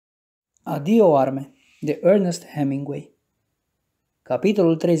Adio, arme, de Ernest Hemingway.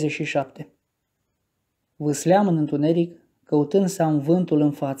 Capitolul 37. Vâsleam în întuneric, căutând să am vântul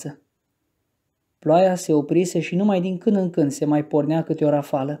în față. Ploaia se oprise și numai din când în când se mai pornea câte o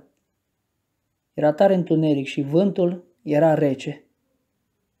rafală. Era tare întuneric și vântul era rece.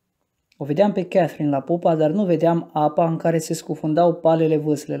 O vedeam pe Catherine la pupa, dar nu vedeam apa în care se scufundau palele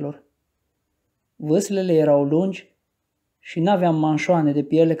vâslelor. Vâslele erau lungi și n-aveam manșoane de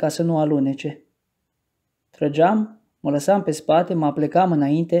piele ca să nu alunece. Trăgeam, mă lăsam pe spate, mă aplecam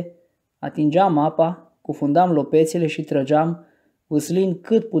înainte, atingeam apa, cufundam lopețele și trăgeam, vâslind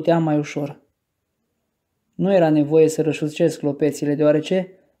cât puteam mai ușor. Nu era nevoie să răsucesc lopețile,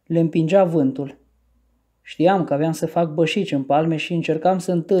 deoarece le împingea vântul. Știam că aveam să fac bășici în palme și încercam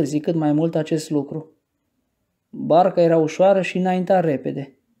să întârzi cât mai mult acest lucru. Barca era ușoară și înainta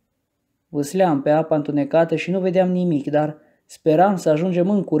repede. Vâsleam pe apa întunecată și nu vedeam nimic, dar speram să ajungem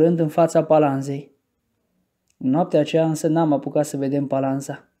în curând în fața palanzei. În noaptea aceea însă n-am apucat să vedem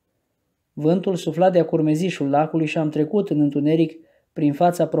palanza. Vântul sufla de-a curmezișul lacului și am trecut în întuneric prin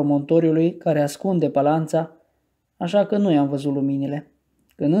fața promontoriului care ascunde palanța, așa că nu i-am văzut luminile.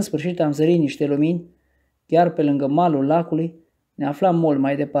 Când în sfârșit am zărit niște lumini, chiar pe lângă malul lacului, ne aflam mult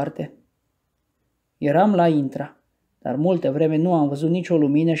mai departe. Eram la intra, dar multă vreme nu am văzut nicio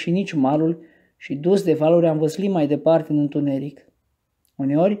lumină și nici malul și dus de valuri am văslit mai departe în întuneric.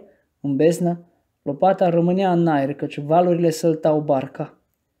 Uneori, în beznă, lopata rămânea în aer, căci valurile săltau barca.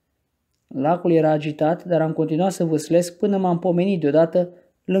 Lacul era agitat, dar am continuat să vâslesc până m-am pomenit deodată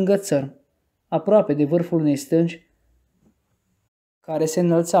lângă țărm, aproape de vârful unei stânci care se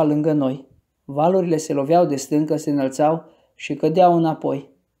înălța lângă noi. Valurile se loveau de stâncă, se înălțau și cădeau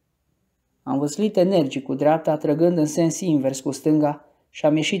înapoi. Am văslit energic cu dreapta, trăgând în sens invers cu stânga și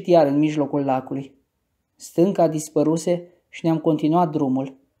am ieșit iar în mijlocul lacului. Stânca dispăruse și ne-am continuat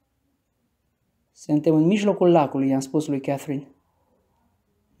drumul. Suntem în mijlocul lacului, i-am spus lui Catherine.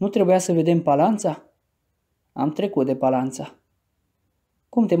 Nu trebuia să vedem palanța? Am trecut de palanța.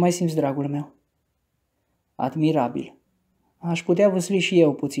 Cum te mai simți, dragul meu? Admirabil. Aș putea văsli și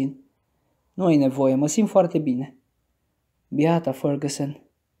eu puțin. Nu e nevoie, mă simt foarte bine. Biata Ferguson.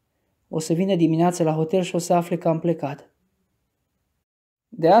 O să vină dimineața la hotel și o să afle că am plecat.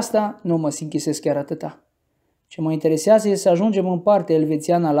 De asta nu mă închisesc chiar atâta. Ce mă interesează e să ajungem în partea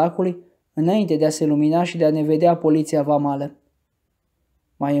elvețiană a lacului înainte de a se lumina și de a ne vedea poliția vamală.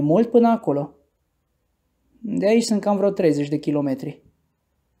 Mai e mult până acolo? De aici sunt cam vreo 30 de kilometri.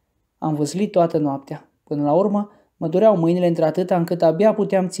 Am văslit toată noaptea. Până la urmă mă dureau mâinile într-atâta încât abia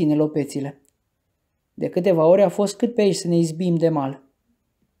puteam ține lopețile. De câteva ore a fost cât pe aici să ne izbim de mal.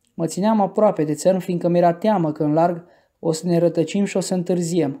 Mă țineam aproape de țărm, fiindcă mi-era teamă că în larg o să ne rătăcim și o să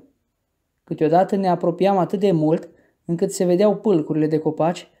întârziem. Câteodată ne apropiam atât de mult încât se vedeau pâlcurile de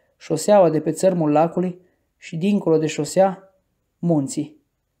copaci, șoseaua de pe țărmul lacului și, dincolo de șosea, munții.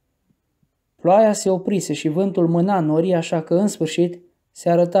 Ploaia se oprise și vântul mâna norii, așa că în sfârșit se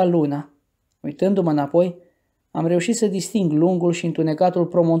arăta luna. Uitându-mă înapoi, am reușit să disting lungul și întunecatul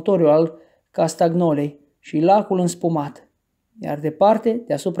promontoriu al Castagnolei și lacul înspumat, iar departe,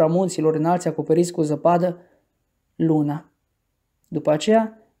 deasupra munților înalți acoperiți cu zăpadă, luna. După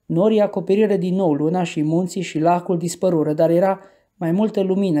aceea, norii acoperiră din nou luna și munții și lacul dispărură, dar era mai multă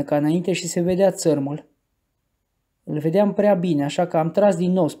lumină ca înainte și se vedea țărmul. Îl vedeam prea bine, așa că am tras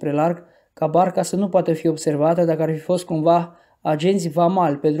din nou spre larg, ca barca să nu poată fi observată dacă ar fi fost cumva agenți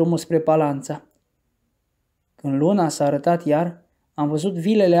vamali pe drumul spre palanța. Când luna s-a arătat iar, am văzut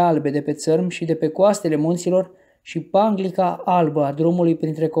vilele albe de pe țărm și de pe coastele munților și panglica albă a drumului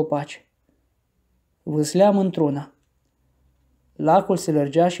printre copaci. Vâsleam într-una. Lacul se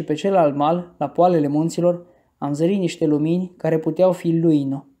lărgea și pe celălalt mal, la poalele munților, am zărit niște lumini care puteau fi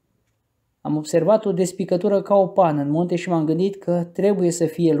Luino. Am observat o despicătură ca o pană în munte și m-am gândit că trebuie să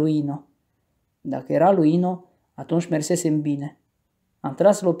fie Luino. Dacă era Luino, atunci mersesem bine. Am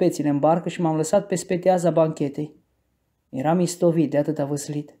tras lopețile în barcă și m-am lăsat pe speteaza banchetei. Eram istovit de atâta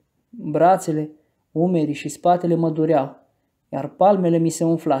văslit. Brațele, umerii și spatele mă dureau, iar palmele mi se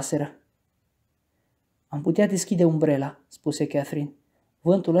umflaseră. Am putea deschide umbrela, spuse Catherine.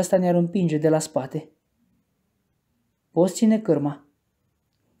 Vântul ăsta ne-ar împinge de la spate. Poți ține cârma?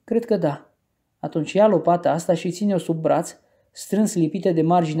 Cred că da. Atunci ia lopata asta și ține-o sub braț, strâns lipită de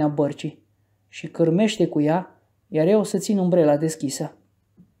marginea bărcii, și cârmește cu ea, iar eu o să țin umbrela deschisă.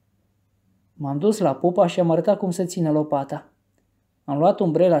 M-am dus la pupa și am arătat cum să țină lopata. Am luat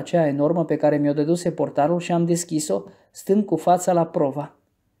umbrela aceea enormă pe care mi-o dăduse portarul și am deschis-o, stând cu fața la prova.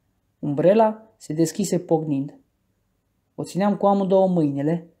 Umbrela se deschise pocnind. O țineam cu amândouă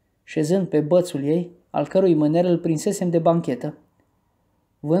mâinile, șezând pe bățul ei, al cărui mâner îl prinsesem de banchetă.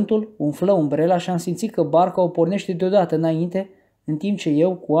 Vântul umflă umbrela și am simțit că barca o pornește deodată înainte, în timp ce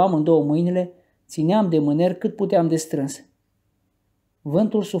eu, cu amândouă mâinile, țineam de mâner cât puteam de strâns.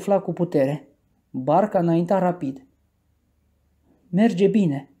 Vântul sufla cu putere. Barca înainta rapid. Merge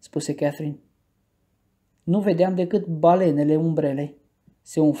bine, spuse Catherine. Nu vedeam decât balenele umbrelei.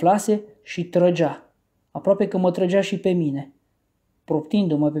 Se umflase și trăgea, aproape că mă trăgea și pe mine.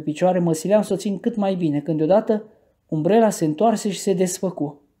 Proptindu-mă pe picioare, mă sileam să o țin cât mai bine, când deodată umbrela se întoarse și se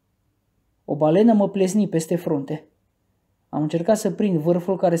desfăcu. O balenă mă plesni peste frunte. Am încercat să prind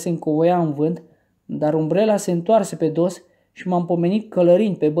vârful care se încovoia în vânt, dar umbrela se întoarse pe dos și m-am pomenit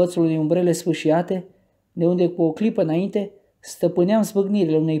călărind pe bățul unei umbrele sfâșiate, de unde cu o clipă înainte stăpâneam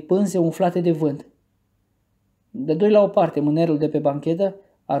zvâgnirile unei pânze umflate de vânt. Dădui la o parte mânerul de pe banchetă,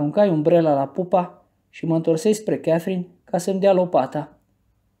 aruncai umbrela la pupa și mă întorsei spre Catherine ca să-mi dea lopata.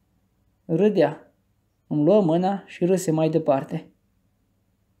 Râdea. Îmi luă mâna și râse mai departe.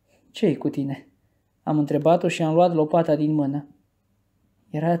 Ce-i cu tine? Am întrebat-o și am luat lopata din mână.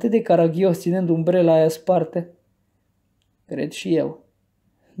 Era atât de caragios ținând umbrela aia spartă. Cred și eu.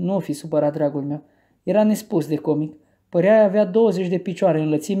 Nu fi supărat, dragul meu. Era nespus de comic. Părea avea 20 de picioare în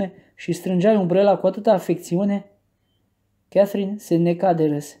lățime și strângeai umbrela cu atâta afecțiune. Catherine se neca de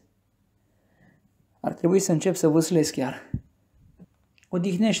râs. Ar trebui să încep să vâslesc chiar.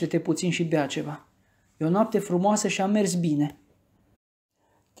 Odihnește-te puțin și bea ceva. E o noapte frumoasă și a mers bine.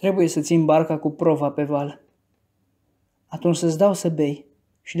 Trebuie să țin barca cu prova pe val. Atunci să-ți dau să bei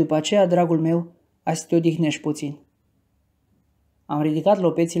și după aceea, dragul meu, ai să te odihnești puțin. Am ridicat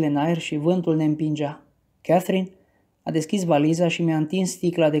lopețile în aer și vântul ne împingea. Catherine a deschis valiza și mi-a întins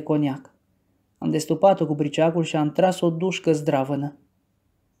sticla de coniac. Am destupat-o cu briceagul și am tras o dușcă zdravănă.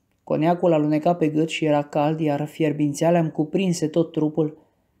 Coniacul aluneca pe gât și era cald, iar fierbințeala îmi cuprinse tot trupul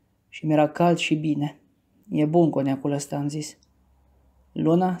și mi-era cald și bine. E bun coniacul ăsta, am zis.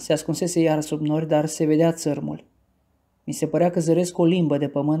 Luna se ascunsese iar sub nori, dar se vedea țărmul. Mi se părea că zăresc o limbă de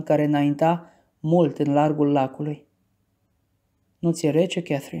pământ care înainta mult în largul lacului. Nu ți-e rece,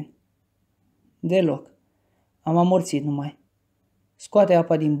 Catherine? Deloc. Am amorțit numai. Scoate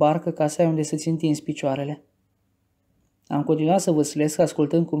apa din barcă ca să ai unde să-ți întinzi picioarele. Am continuat să vâslesc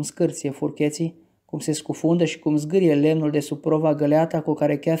ascultând cum scârție furcheții, cum se scufundă și cum zgârie lemnul de sub prova găleata cu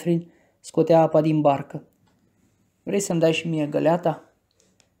care Catherine scotea apa din barcă. Vrei să-mi dai și mie găleata?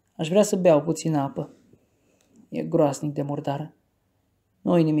 Aș vrea să beau puțină apă. E groasnic de murdară.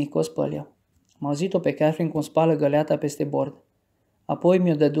 Nu-i nimic, o spăl eu. Am auzit-o pe Catherine cum spală găleata peste bord. Apoi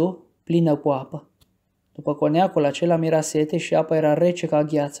mi-o dădu plină cu apă. După coniacul acela mi-era sete și apa era rece ca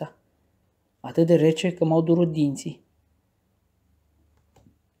gheața. Atât de rece că m-au durut dinții.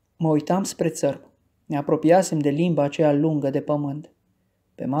 Mă uitam spre țărm. Ne apropiasem de limba aceea lungă de pământ.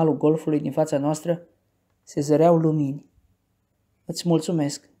 Pe malul golfului din fața noastră se zăreau lumini. Îți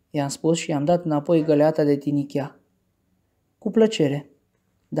mulțumesc, i-am spus și i-am dat înapoi găleata de tinichea. Cu plăcere.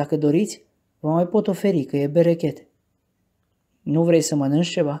 Dacă doriți, vă mai pot oferi că e berechet. Nu vrei să mănânci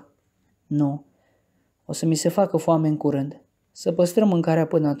ceva? Nu. O să mi se facă foame în curând. Să păstrăm mâncarea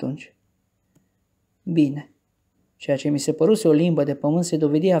până atunci. Bine. Ceea ce mi se păruse o limbă de pământ se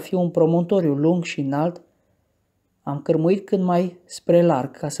dovedi a fi un promontoriu lung și înalt. Am cărmuit cât mai spre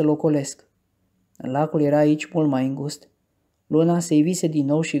larg ca să-l ocolesc. Lacul era aici mult mai îngust. Luna se ivise din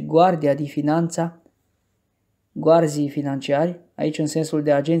nou și guardia di finanța, guarzii financiari, aici în sensul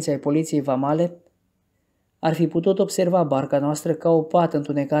de agenții ai poliției vamale, ar fi putut observa barca noastră ca o pată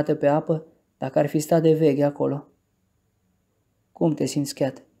întunecată pe apă dacă ar fi stat de veche acolo. Cum te simți,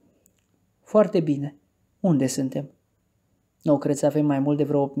 Cat? Foarte bine. Unde suntem? Nu cred să avem mai mult de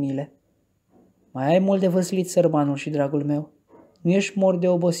vreo 8 mile. Mai ai mult de văslit, sărmanul și dragul meu. Nu ești mort de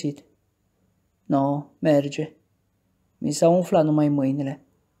obosit. No, merge. Mi s-au umflat numai mâinile.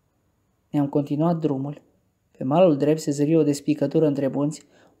 Ne-am continuat drumul. Pe malul drept se zări o despicătură între munți,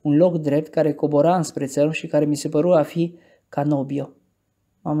 un loc drept care cobora înspre țărm și care mi se păru a fi Canobio.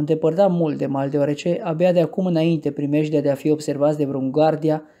 M-am îndepărtat mult de mal, deoarece abia de acum înainte primejdea de a fi observați de vreun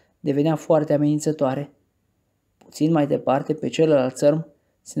guardia devenea foarte amenințătoare. Puțin mai departe, pe celălalt țărm,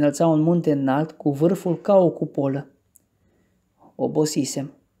 se înălța un munte înalt cu vârful ca o cupolă.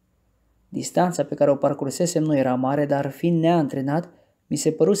 Obosisem. Distanța pe care o parcursesem nu era mare, dar fiind neantrenat, mi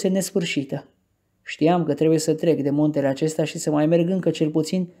se păruse nesfârșită. Știam că trebuie să trec de muntele acesta și să mai merg încă cel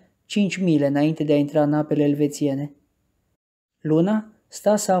puțin 5 mile înainte de a intra în apele elvețiene. Luna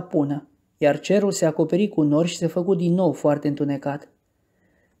sta să apună, iar cerul se acoperi cu nori și se făcu din nou foarte întunecat.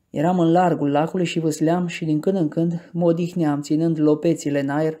 Eram în largul lacului și vâsleam și din când în când mă odihneam, ținând lopețile în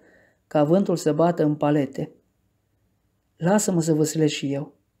aer ca vântul să bată în palete. Lasă-mă să vâslesc și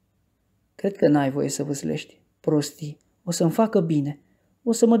eu. Cred că n-ai voie să vâslești. Prostii. O să-mi facă bine.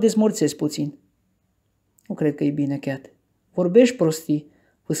 o să mă dezmorțesc puțin. Nu cred că e bine, Cat. Vorbești prostii.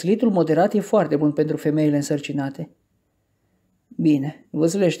 Văslitul moderat e foarte bun pentru femeile însărcinate. Bine,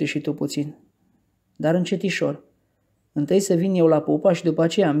 văzlește și tu puțin. Dar încetișor. Întâi să vin eu la pupa și după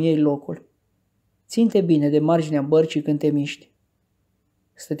aceea îmi iei locul. Ține-te bine de marginea bărcii când te miști.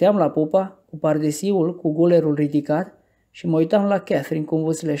 Stăteam la pupa, cu pardesiul, cu gulerul ridicat și mă uitam la Catherine cum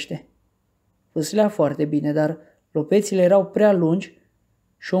vâslește. Vâslea foarte bine, dar lopețile erau prea lungi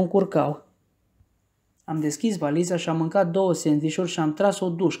și o încurcau. Am deschis valiza și am mâncat 2 sandvișuri și am tras o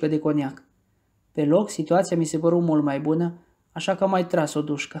dușcă de coniac. Pe loc, situația mi se păru mult mai bună, așa că am mai tras o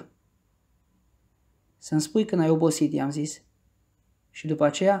dușcă. Să-mi spui când ai obosit, i-am zis. Și după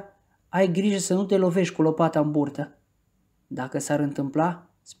aceea, ai grijă să nu te lovești cu lopata în burtă. Dacă s-ar întâmpla,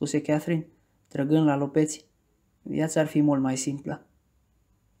 spuse Catherine, trăgând la lopeți, viața ar fi mult mai simplă.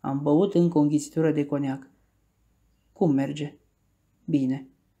 Am băut încă o înghițitură de coniac. Cum merge? Bine.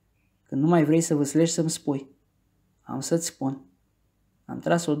 Când nu mai vrei să vâslești, să-mi spui. Am să-ți spun. Am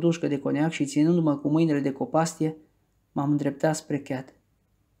tras o dușcă de coniac și, ținându-mă cu mâinile de copastie, m-am îndreptat spre Cat.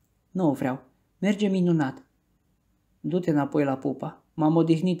 Nu vreau. Merge minunat. Du-te înapoi la pupa. M-am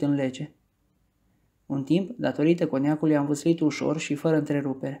odihnit în lege. Un timp, datorită coniacului, am vâslit ușor și fără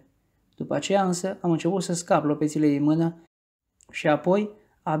întrerupere. După aceea însă am început să scap lopețile din mână și apoi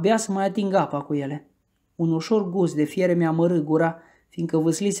abia să mai ating apa cu ele. Un ușor gust de fiere mi-a mărât gura, fiindcă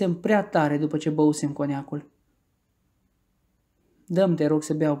vâslisem prea tare după ce băusem coniacul. Dă-mi, te rog,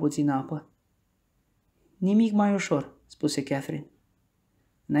 să beau puțin apă. Nimic mai ușor, spuse Catherine.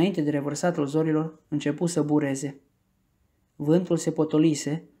 Înainte de revărsatul zorilor, începu să bureze. Vântul se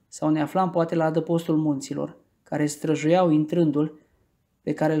potolise sau ne aflam poate la adăpostul munților, care străjuiau intrândul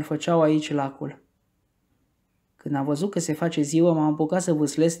pe care îl făceau aici lacul. Când am văzut că se face ziua, m-am apucat să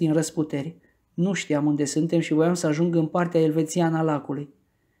vâslesc din răsputeri. Nu știam unde suntem și voiam să ajung în partea elvețiană a lacului.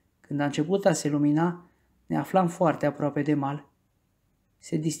 Când a început a se lumina, ne aflam foarte aproape de mal.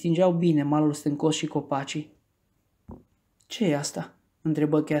 Se distingeau bine malul stâncos și copacii. Ce e asta?"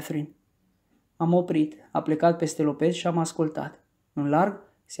 întrebă Catherine. Am oprit, a plecat peste lopeți și am ascultat. În larg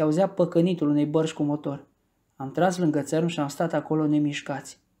se auzea păcănitul unei bărci cu motor. Am tras lângă țărm și am stat acolo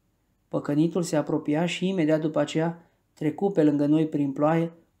nemișcați. Păcănitul se apropia și imediat după aceea trecu pe lângă noi prin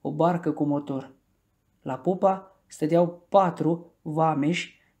ploaie o barcă cu motor. La pupa stăteau 4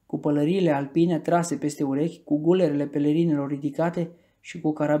 vameși cu pălăriile alpine trase peste urechi, cu gulerele pelerinelor ridicate și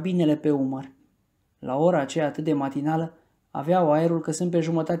cu carabinele pe umăr. La ora aceea atât de matinală aveau aerul că sunt pe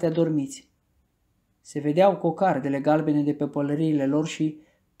jumătate adormiți. Se vedeau cocardele galbene de pe pălăriile lor și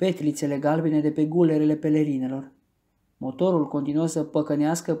petlițele galbene de pe gulerele pelerinelor. Motorul continuă să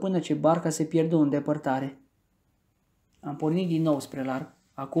păcănească până ce barca se pierdu în depărtare. Am pornit din nou spre larg.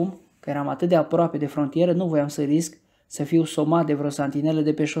 Acum, că eram atât de aproape de frontieră, nu voiam să risc să fiu somat de vreo santinelă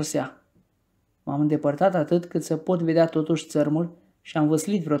de pe șosea. M-am îndepărtat atât cât să pot vedea totuși țărmul și am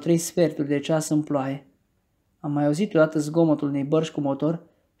văslit vreo 3 sferturi de ceas în ploaie. Am mai auzit odată zgomotul unei bărci cu motor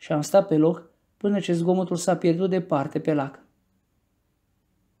și am stat pe loc până ce zgomotul s-a pierdut departe pe lac.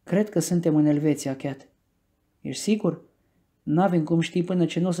 Cred că suntem în Elveția, Cat. Ești sigur? N-avem cum ști până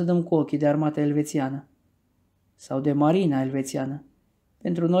ce nu o să dăm cu ochii de armata elvețiană. Sau de marina elvețiană.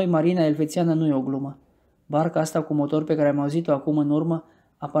 Pentru noi, marina elvețiană nu e o glumă. Barca asta cu motor pe care am auzit-o acum în urmă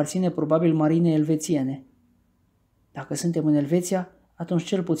aparține probabil marinei elvețiene. Dacă suntem în Elveția, atunci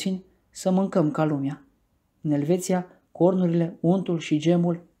cel puțin să mâncăm ca lumea. În Elveția, cornurile, untul și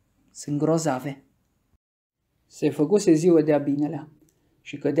gemul sunt grozave. Se făcuse ziua de-a binelea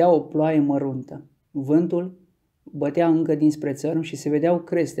și cădea o ploaie măruntă. Vântul bătea încă dinspre țărm și se vedeau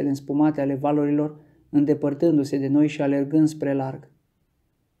crestele înspumate ale valurilor îndepărtându-se de noi și alergând spre larg.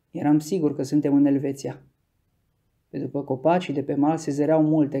 Eram sigur că suntem în Elveția. Pe după copacii de pe mal se zăreau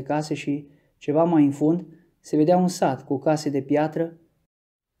multe case și, ceva mai în fund, se vedea un sat cu case de piatră,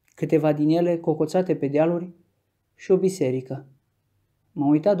 câteva din ele cocoțate pe dealuri și o biserică. M-am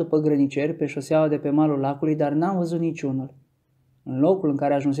uitat după grăniceri pe șoseaua de pe malul lacului, dar n-am văzut niciunul. În locul în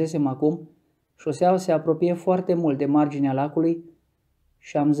care ajunsesem acum, șoseaua se apropie foarte mult de marginea lacului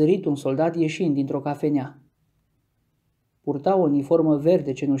și am zărit un soldat ieșind dintr-o cafenea. Purta o uniformă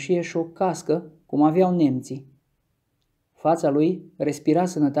verde cenușie și o cască, cum aveau nemții. Fața lui respira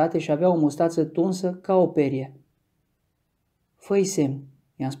sănătate și avea o mustață tunsă ca o perie. Fă-i semn,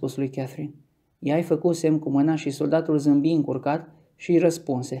 i-am spus lui Catherine. I-ai făcut semn cu mâna și soldatul zâmbi încurcat și îi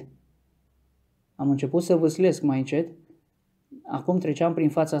răspunse. Am început să vâslesc mai încet. Acum treceam prin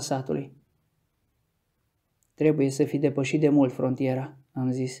fața satului. Trebuie să fi depășit de mult frontiera,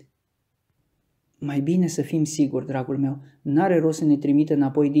 am zis. Mai bine să fim siguri, dragul meu, n-are rost să ne trimită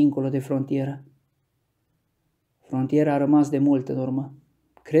înapoi dincolo de frontieră. Frontiera a rămas de mult în urmă.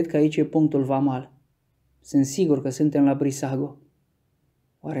 Cred că aici e punctul vamal. Sunt sigur că suntem la Brissago.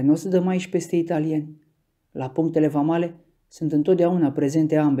 Oare nu o să dăm aici peste italieni? La punctele vamale sunt întotdeauna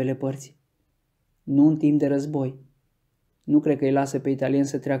prezente ambele părți. Nu în timp de război. Nu cred că îi lasă pe italieni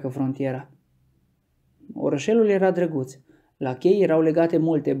să treacă frontiera. Orășelul era drăguț. La chei erau legate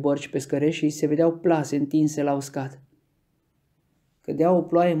multe bărci pescărești și se vedeau plase întinse la uscat. Cădea o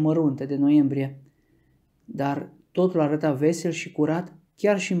ploaie măruntă de noiembrie, dar totul arăta vesel și curat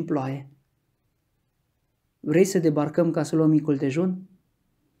chiar și în ploaie. Vrei să debarcăm ca să luăm micul dejun?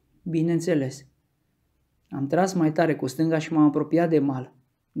 Bineînțeles. Am tras mai tare cu stânga și m-am apropiat de mal.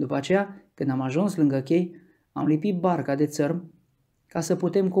 După aceea, când am ajuns lângă chei, am lipit barca de țărm ca să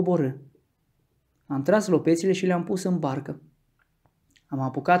putem coborî. Am tras lopețile și le-am pus în barcă. Am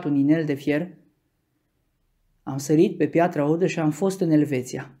apucat un inel de fier, am sărit pe piatra udă și am fost în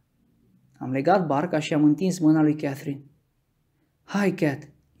Elveția. Am legat barca și am întins mâna lui Catherine. Hai,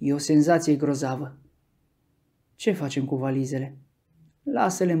 Cat, e o senzație grozavă. Ce facem cu valizele?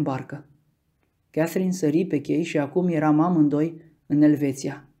 Lasă-le în barcă. Catherine sări pe chei și acum eram amândoi în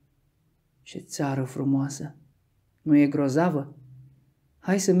Elveția. Ce țară frumoasă! Nu e grozavă?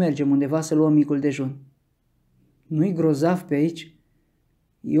 Hai să mergem undeva să luăm micul dejun. Nu-i grozav pe aici?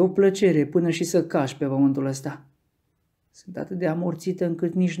 E o plăcere până și să cași pe pământul ăsta. Sunt atât de amorțită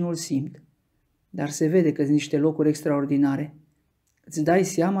încât nici nu-l simt. Dar se vede că sunt niște locuri extraordinare. Îți dai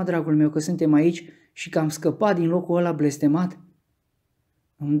seama, dragul meu, că suntem aici și că am scăpat din locul ăla blestemat?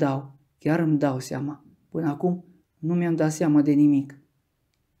 Chiar îmi dau seama. Până acum nu mi-am dat seama de nimic.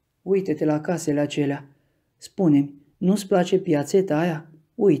 Uite-te la casele acelea. Spune-mi, nu-ți place piațeta aia?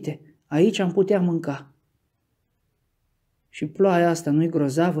 Uite, aici am putea mânca. Și ploaia asta nu-i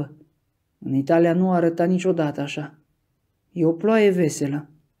grozavă? În Italia nu arăta niciodată așa. E o ploaie veselă.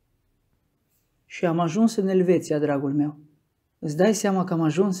 Și am ajuns în Elveția, dragul meu. Îți dai seama că am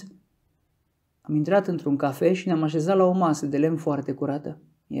ajuns? Am intrat într-un cafe și ne-am așezat la o masă de lemn foarte curată.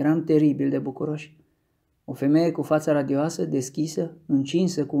 Eram teribil de bucuroși. O femeie cu fața radioasă, deschisă,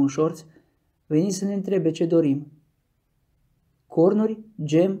 încinsă cu un șorț, veni să ne întrebe ce dorim. Cornuri,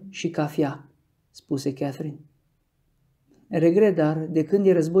 gem și cafea, spuse Catherine. Regret, dar de când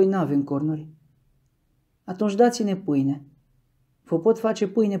e război n-avem cornuri. Atunci dați-ne pâine. Vă pot face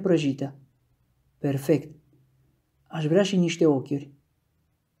pâine prăjită. Perfect. Aș vrea și niște ochiuri.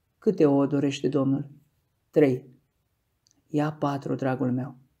 Câte ouă dorește domnul? 3. Ia 4, dragul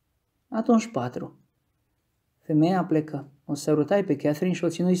meu. Atunci 4. Femeia plecă. O sărutai pe Catherine și o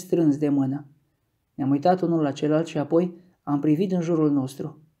ținui strâns de mână. Ne-am uitat unul la celălalt și apoi am privit în jurul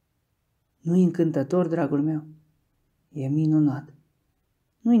nostru. Nu-i încântător, dragul meu? E minunat.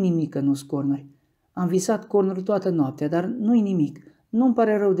 Nu-i nimic că nu-s cornuri. Am visat cornuri toată noaptea, dar nu-i nimic. Nu-mi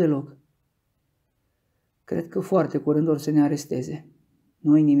pare rău deloc. Cred că foarte curând or să ne aresteze.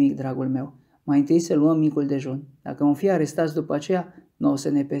 Nu-i nimic, dragul meu. Mai întâi să luăm micul dejun. Dacă vom fi arestați după aceea, nu o să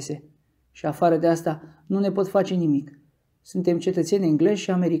ne pese. Și afară de asta, nu ne pot face nimic. Suntem cetățeni englezi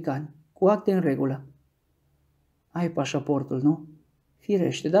și americani, cu acte în regulă. Ai pașaportul, nu?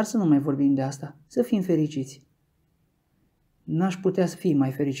 Firește, dar să nu mai vorbim de asta. Să fim fericiți. N-aș putea să fii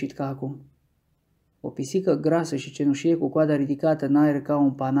mai fericit ca acum. O pisică grasă și cenușie cu coada ridicată în aer ca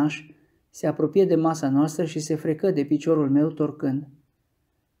un panaș se apropie de masa noastră și se frecă de piciorul meu torcând.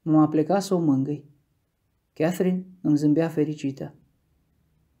 M-am aplecat să o mângâi. Catherine îmi zâmbea fericită.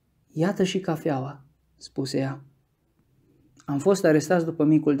 Iată și cafeaua, spuse ea. Am fost arestați după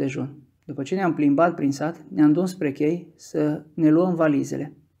micul dejun. După ce ne-am plimbat prin sat, ne-am dus spre chei să ne luăm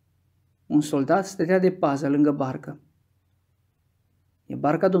valizele. Un soldat stătea de pază lângă barcă. E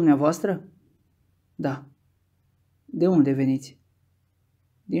barca dumneavoastră? Da. De unde veniți?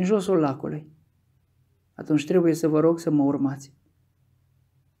 Din josul lacului. Atunci trebuie să vă rog să mă urmați.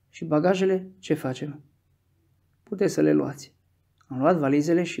 Și bagajele ce facem? Puteți să le luați. Am luat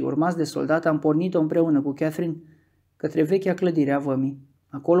valizele și, urmați de soldat, am pornit-o împreună cu Catherine către vechea clădire a vămii.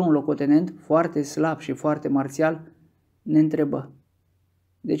 Acolo un locotenent, foarte slab și foarte marțial, ne întrebă.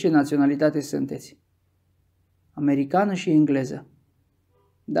 De ce naționalitate sunteți? Americană și engleză.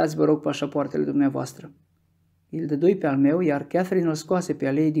 Dați, vă rog, pașapoartele dumneavoastră. Îl dădui pe al meu, iar Catherine îl scoase pe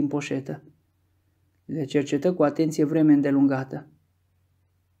al ei din poșetă. Le cercetă cu atenție vreme îndelungată.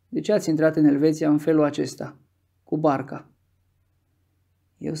 De ce ați intrat în Elveția în felul acesta, cu barca?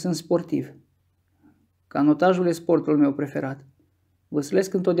 Eu sunt sportiv. Canotajul e sportul meu preferat.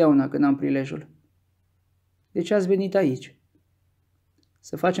 Văslesc întotdeauna când am prilejul. De ce ați venit aici?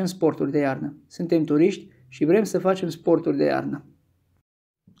 Să facem sporturi de iarnă. Suntem turiști și vrem să facem sporturi de iarnă.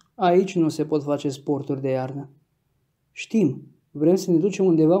 Aici nu se pot face sporturi de iarnă. Știm, vrem să ne ducem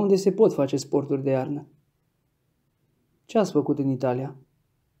undeva unde se pot face sporturi de iarnă. Ce ați făcut în Italia?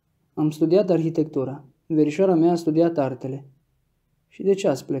 Am studiat arhitectura. Verișoara mea a studiat artele. Și de ce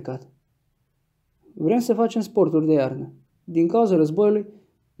ați plecat? Vrem să facem sporturi de iarnă. Din cauza războiului,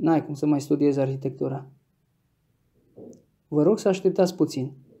 n-ai cum să mai studiezi arhitectura. Vă rog să așteptați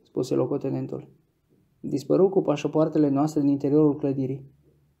puțin, spuse locotenentul. Dispăru cu pașapoartele noastre din interiorul clădirii.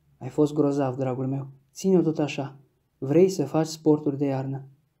 Ai fost grozav, dragul meu. Ține-o tot așa. Vrei să faci sporturi de iarnă.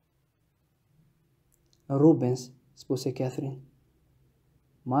 Rubens, spuse Catherine.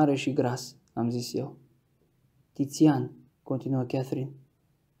 Mare și gras, am zis eu. Tizian, continuă Catherine.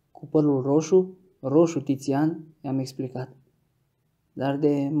 Cu părul roșu, roșu Tizian, i-am explicat. Dar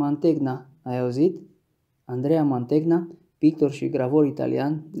de Mantegna, ai auzit? Andrea Mantegna, pictor și gravor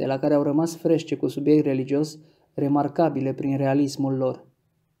italian, de la care au rămas frește cu subiect religios, remarcabile prin realismul lor.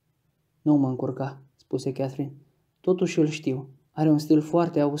 Nu mă încurca, spuse Catherine. Totuși îl știu. Are un stil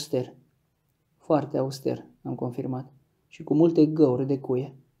foarte auster. Foarte auster, am confirmat, și cu multe găuri de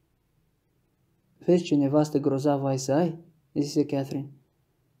cuie. Vezi ce nevastă grozavă ai să ai? Zise Catherine.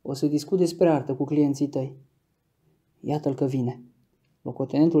 O să discut despre artă cu clienții tăi. Iată-l că vine.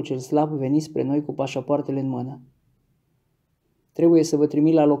 Locotenentul cel slab veni spre noi cu pașapoartele în mână. Trebuie să vă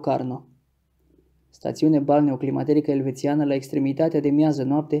trimit la Locarno. Stațiune balneoclimaterică elvețiană la extremitatea de miază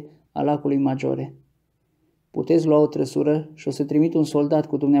noapte a lacului Maggiore. Puteți lua o trăsură și o să trimit un soldat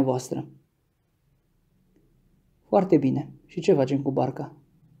cu dumneavoastră. Foarte bine. Și ce facem cu barca?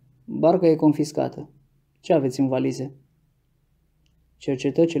 Barca e confiscată. Ce aveți în valize?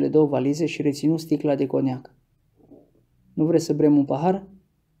 Cercetă cele 2 valize și reținu sticla de coniac. Nu vreți să bem un pahar?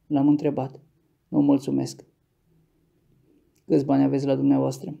 L-am întrebat. Nu mulțumesc. Câți bani aveți la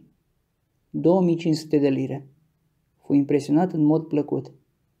dumneavoastră? 2500 de lire. Fu impresionat în mod plăcut.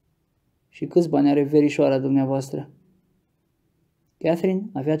 Și câți bani are verișoara dumneavoastră? Catherine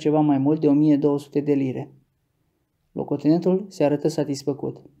avea ceva mai mult de 1200 de lire. Locotenentul se arătă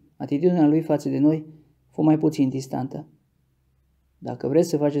satisfăcut. Atitudinea lui față de noi fu mai puțin distantă. Dacă vreți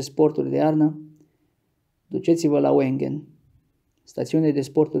să faceți sporturi de iarnă, duceți-vă la Wengen, stațiune de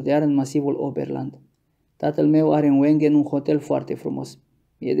sporturi de iarnă în masivul Oberland. Tatăl meu are în Wengen un hotel foarte frumos.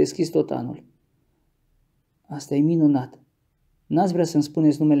 E deschis tot anul. Asta e minunat. N-ați vrea să-mi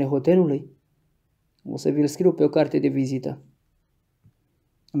spuneți numele hotelului? O să vi-l scriu pe o carte de vizită.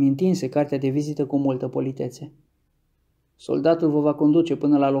 Îmi întinse cartea de vizită cu multă politețe. Soldatul vă va conduce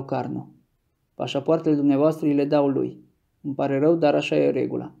până la Locarno. Pașapoartele dumneavoastră îi le dau lui. Îmi pare rău, dar așa e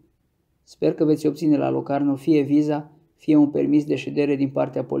regula. Sper că veți obține la Locarno fie viza, fie un permis de ședere din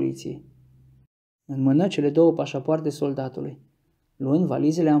partea poliției. Înmână cele 2 pașapoarte soldatului. Luând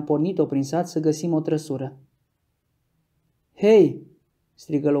valizele, am pornit-o prin sat să găsim o trăsură. Hei!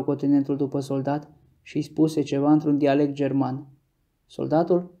 Strigă locotenentul după soldat și îi spuse ceva într-un dialect german.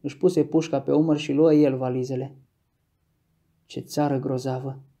 Soldatul își puse pușca pe umăr și luă el valizele. Ce țară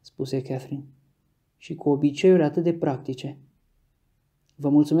grozavă, spuse Catherine, și cu obiceiuri atât de practice. Vă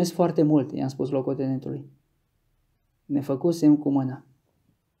mulțumesc foarte mult, i-am spus locotenentului. Ne făcu semn cu mâna.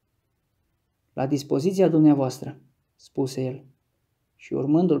 La dispoziția dumneavoastră, spuse el. Și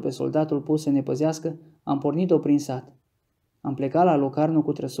urmându-l pe soldatul pus să ne păzească, am pornit-o prin sat. Am plecat la Locarno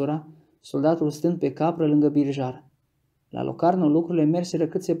cu trăsura, soldatul stând pe capră lângă birjar. La Locarno lucrurile merseră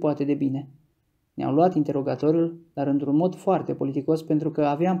cât se poate de bine. Ne-au luat interogatoriul, dar într-un mod foarte politicos pentru că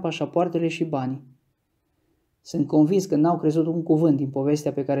aveam pașapoartele și banii. Sunt convins că n-au crezut un cuvânt din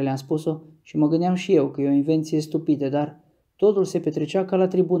povestea pe care le-am spus-o și mă gândeam și eu că e o invenție stupidă, dar totul se petrecea ca la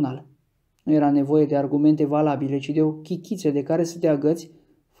tribunal. Nu era nevoie de argumente valabile, ci de o chichiță de care să te agăți,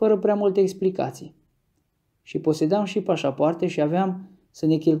 fără prea multe explicații. Și posedam și pașapoarte și aveam să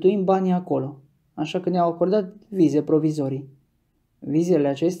ne cheltuim banii acolo, așa că ne-au acordat vize provizorii. Vizele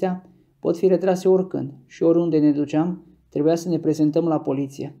acestea pot fi retrase oricând și oriunde ne duceam, trebuia să ne prezentăm la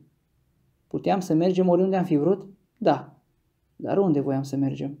poliție. Puteam să mergem oriunde am fi vrut? Da. Dar unde voiam să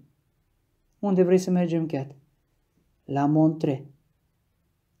mergem? Unde vrei să mergem, Cat? La Montreux.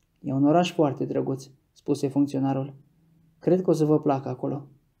 E un oraș foarte drăguț, spuse funcționarul. Cred că o să vă placă acolo.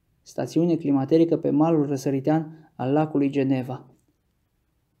 Stațiune climaterică pe malul răsăritean al lacului Geneva.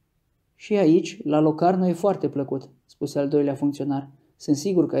 Și aici, la Locarno, e foarte plăcut, spuse al doilea funcționar. Sunt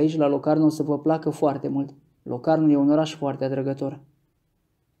sigur că aici, la Locarno, o să vă placă foarte mult. Locarno e un oraș foarte atrăgător.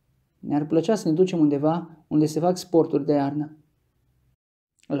 Ne-ar plăcea să ne ducem undeva unde se fac sporturi de iarnă.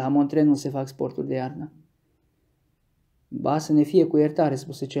 La Montreux nu se fac sporturi de iarnă. Ba, să ne fie cu iertare,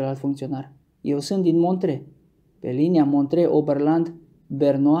 spuse celălalt funcționar. Eu sunt din Montreux. Pe linia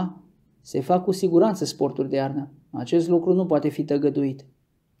Montreux-Oberland-Bernois se fac cu siguranță sporturi de iarnă. Acest lucru nu poate fi tăgăduit.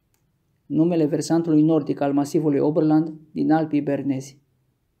 Numele versantului nordic al masivului Oberland din Alpii Bernezi.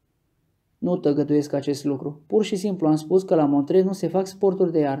 Nu tăgăduiesc acest lucru. Pur și simplu am spus că la Montreux nu se fac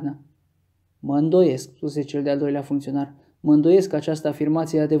sporturi de iarnă. Mă îndoiesc, spuse cel de-al doilea funcționar. Mă îndoiesc că această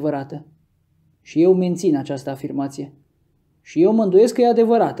afirmație e adevărată. Și eu mențin această afirmație. Și eu mă îndoiesc că e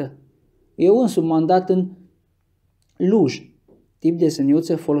adevărată. Eu însumi m-am dat în luj, tip de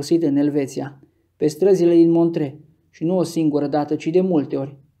săniuță folosit în Elveția, pe străzile din Montre, și nu o singură dată, ci de multe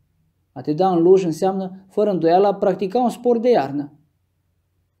ori. A te da în luj înseamnă, fără îndoială, a practica un sport de iarnă.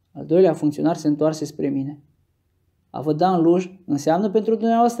 Al doilea funcționar se întoarse spre mine. A vă da în luj înseamnă pentru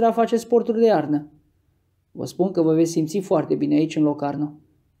dumneavoastră a face sporturi de iarnă. Vă spun că vă veți simți foarte bine aici în Locarno.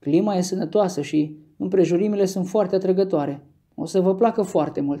 Clima e sănătoasă și împrejurimile sunt foarte atrăgătoare. O să vă placă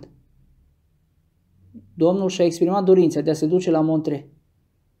foarte mult. Domnul și-a exprimat dorința de a se duce la Montre.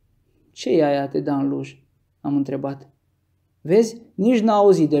 Ce e aia te da în luj? Am întrebat. Vezi, nici n-a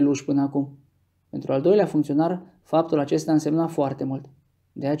auzit de luj până acum. Pentru al doilea funcționar, faptul acesta însemna foarte mult.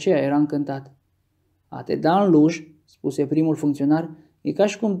 De aceea era încântat. A te da în luj, spuse primul funcționar, e ca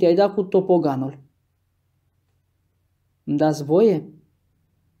și cum te-ai dat cu topoganul. Îmi dați voie?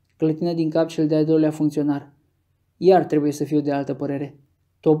 Clătină din cap cel de-al doilea funcționar. Iar trebuie să fiu de altă părere.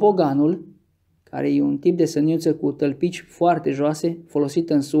 Topoganul, care e un tip de săniuță cu tălpici foarte joase, folosit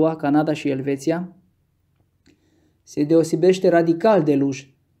în SUA, Canada și Elveția, se deosebește radical de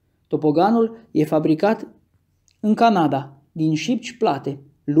luj. Topoganul e fabricat în Canada, din șipci plate.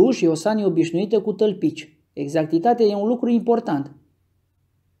 Luj e o sanie obișnuită cu tălpici. Exactitatea e un lucru important.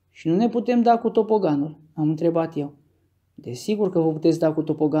 Și nu ne putem da cu topoganul? Am întrebat eu. Desigur că vă puteți da cu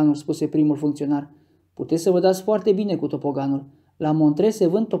topoganul, spuse primul funcționar. Puteți să vă dați foarte bine cu topoganul. La Montre se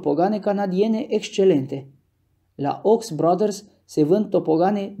vând topogane canadiene excelente. La Ox Brothers se vând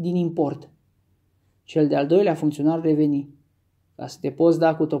topogane din import. Cel de-al doilea funcționar reveni. Ca să te poți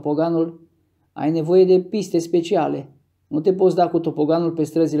da cu topoganul, ai nevoie de piste speciale. Nu te poți da cu topoganul pe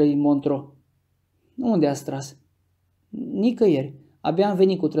străzile din Montreux. Unde ați tras? Nicăieri. Abia am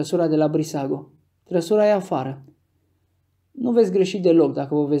venit cu trăsura de la Brissago. Trăsura e afară. Nu veți greși deloc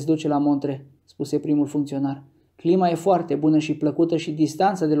dacă vă veți duce la Montre, spuse primul funcționar. Clima e foarte bună și plăcută și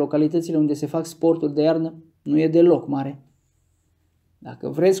distanța de localitățile unde se fac sporturi de iarnă nu e deloc mare. Dacă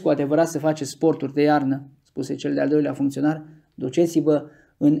vreți cu adevărat să faceți sporturi de iarnă, spuse cel de-al doilea funcționar, duceți-vă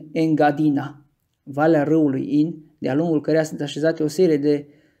în Engadina, valea râului In, de-a lungul căreia sunt așezate o serie de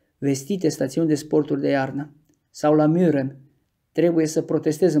vestite stațiuni de sporturi de iarnă. Sau la Muren. Trebuie să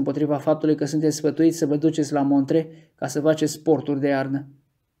protestez împotriva faptului că sunteți sfătuiți să vă duceți la Montre ca să faceți sporturi de iarnă.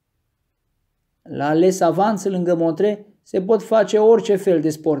 La Les Avants, lângă Montre, se pot face orice fel de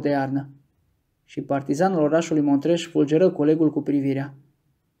sport de iarnă. Și partizanul orașului Montre își fulgeră colegul cu privirea.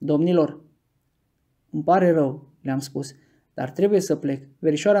 Domnilor, îmi pare rău, le-am spus, dar trebuie să plec.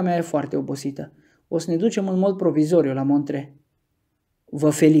 Verișoara mea e foarte obosită. O să ne ducem în mod provizoriu la Montre. Vă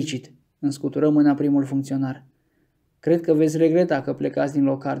felicit, îmi scutură mâna primul funcționar. Cred că veți regreta că plecați din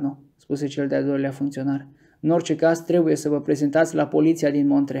Locarno, spuse cel de-al doilea funcționar. În orice caz, trebuie să vă prezentați la poliția din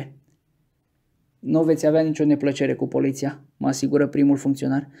Montre. Nu veți avea nicio neplăcere cu poliția, mă asigură primul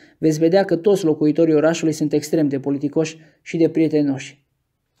funcționar. Veți vedea că toți locuitorii orașului sunt extrem de politicoși și de prietenoși.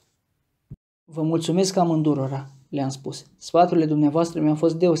 Vă mulțumesc amândurora, le-am spus. Sfaturile dumneavoastră mi-au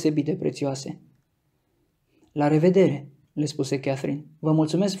fost deosebit de prețioase. La revedere, le spuse Catherine. Vă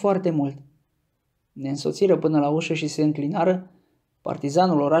mulțumesc foarte mult. Ne însoțiră până la ușă și se înclinară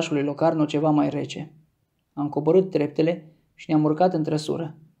partizanul orașului Locarno ceva mai rece. Am coborât treptele și ne-am urcat în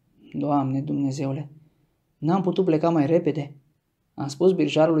trăsură. Doamne Dumnezeule, n-am putut pleca mai repede. Am spus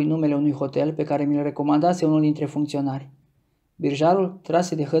birjarului numele unui hotel pe care mi-l recomandase unul dintre funcționari. Birjarul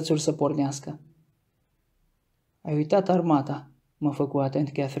trase de hățuri să pornească. Ai uitat armata, mă făcu atent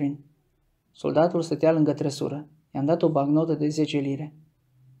Catherine. Soldatul stătea lângă trăsură. I-am dat o bagnotă de 10 lire.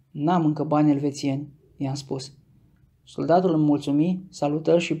 N-am încă bani elvețieni, i-am spus. Soldatul îmi mulțumi,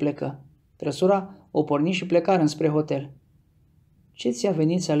 salută și plecă. Trăsura o porni și plecară înspre hotel. Ce ți-a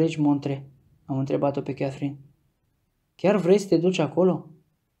venit să alegi Montre? Am întrebat-o pe Catherine. Chiar vrei să te duci acolo?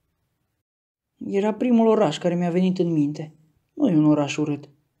 Era primul oraș care mi-a venit în minte. Nu e un oraș urât.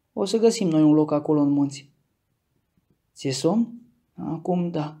 O să găsim noi un loc acolo în munți. Ți-e somn? Acum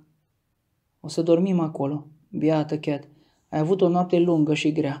da. O să dormim acolo. Biată Cat, ai avut o noapte lungă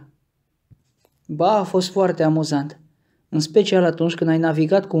și grea. Ba, a fost foarte amuzant. În special atunci când ai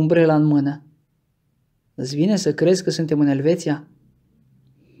navigat cu umbrela în mână. Îți vine să crezi că suntem în Elveția?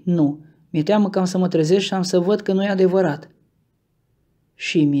 Nu, mi-e teamă că am să mă trezesc și am să văd că nu e adevărat.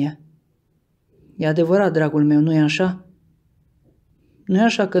 Și mie. E adevărat, dragul meu, nu e așa? Nu e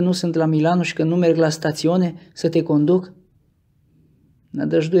așa că nu sunt la Milano și că nu merg la stațiune să te conduc?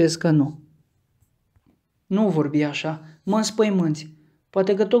 Nădăjduiesc că nu. Nu vorbi așa, mă înspăimânți.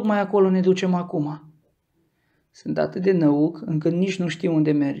 Poate că tocmai acolo ne ducem acum. Sunt atât de năuc încât nici nu știu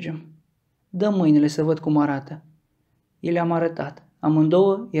unde mergem. Dă mâinile să văd cum arată. I le-am arătat.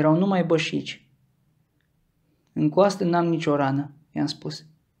 Amândouă erau numai bășici. În coastă n-am nicio rană, i-am spus.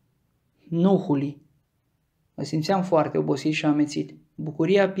 Nu, Huli. Mă simțeam foarte obosit și amețit.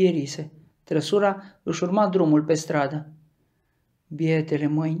 Bucuria pierise. Trăsura își urma drumul pe stradă. Bietele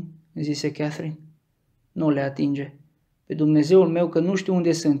mâini, zise Catherine. Nu le atinge. Pe Dumnezeul meu că nu știu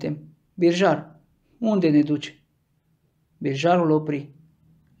unde suntem. Birjar, unde ne duci? Birjarul opri.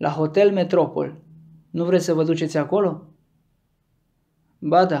 La Hotel Metropol. Nu vreți să vă duceți acolo?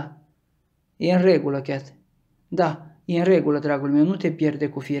 Ba da. E în regulă, Cat. Da, e în regulă, dragul meu, nu te pierde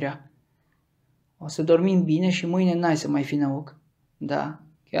cu firea. O să dormim bine și mâine n-ai să mai fi năuc. Da,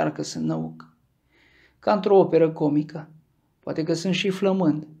 chiar că sunt năuc. Ca într-o operă comică. Poate că sunt și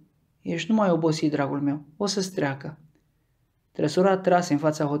flămând. Ești numai obosit, dragul meu. O să-ți treacă. Trăsura trase în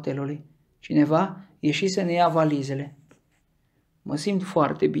fața hotelului. Cineva ieși să ne ia valizele. Mă simt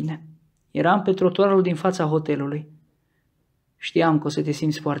foarte bine. Eram pe trotuarul din fața hotelului. Știam că o să te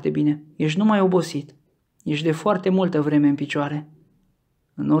simți foarte bine. Ești numai obosit. Ești de foarte multă vreme în picioare.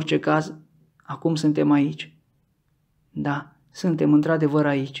 În orice caz, acum suntem aici. Da, suntem într-adevăr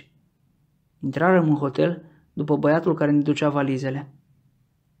aici. Intrarăm în hotel după băiatul care ne ducea valizele.